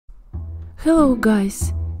Hello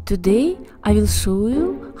guys! Today I will show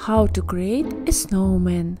you how to create a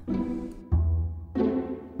snowman.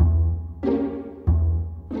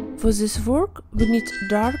 For this work we need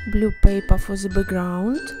dark blue paper for the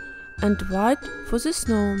background and white for the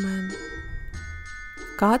snowman.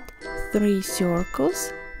 Cut 3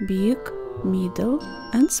 circles, big, middle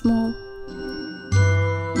and small.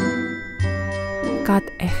 Cut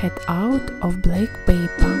a head out of black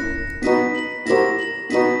paper.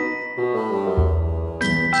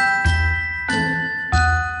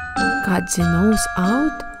 Cut the nose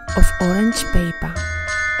out of orange paper.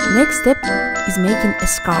 Next step is making a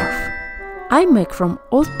scarf. I make from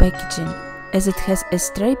old packaging as it has a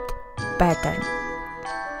striped pattern.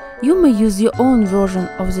 You may use your own version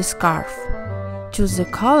of the scarf. Choose the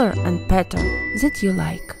color and pattern that you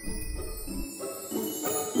like.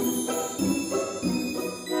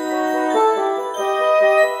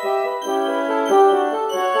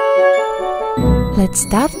 Let's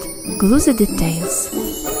start. Glue the details.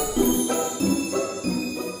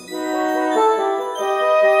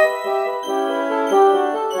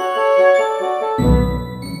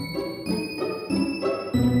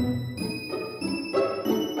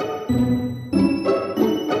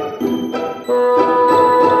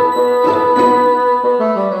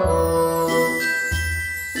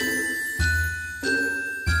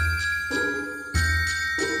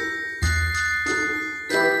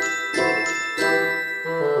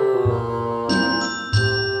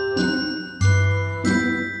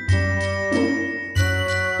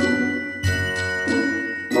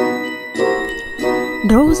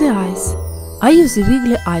 Draw the eyes. I use the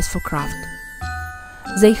wiggly eyes for craft.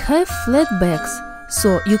 They have flat backs,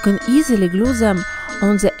 so you can easily glue them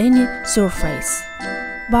on any surface.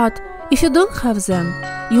 But if you don't have them,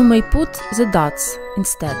 you may put the dots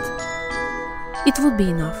instead. It would be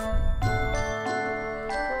enough.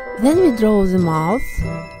 Then we draw the mouth,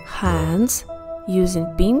 hands, using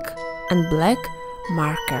pink and black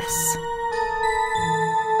markers.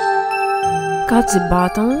 Cut the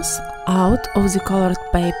buttons out of the colored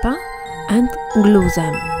paper and glue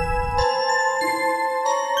them.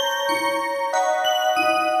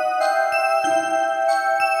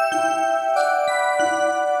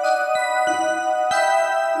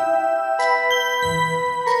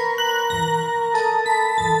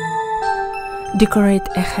 Decorate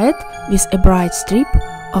a head with a bright strip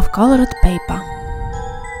of colored paper.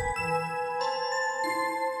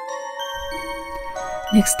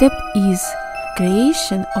 Next step is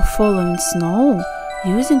creation of following snow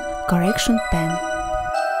using correction pen.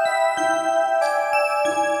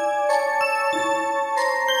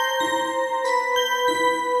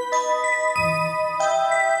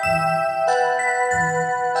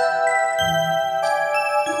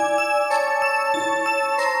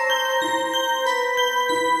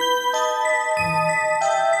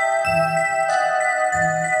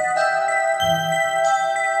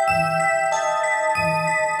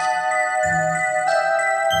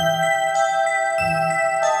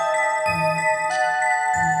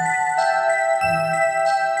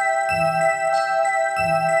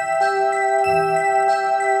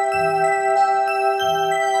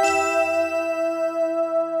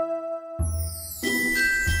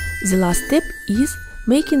 The last step is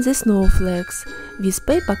making the snowflakes with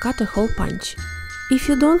paper cut a hole punch. If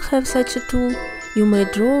you don't have such a tool, you may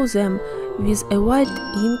draw them with a white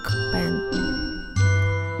ink pen.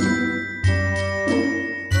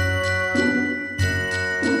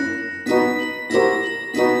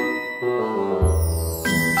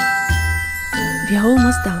 We are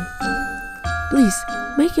almost done. Please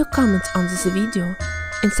make your comments on this video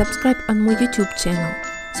and subscribe on my YouTube channel,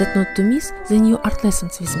 that not to miss the new art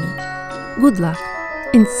lessons with me. Good luck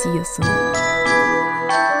and see you soon!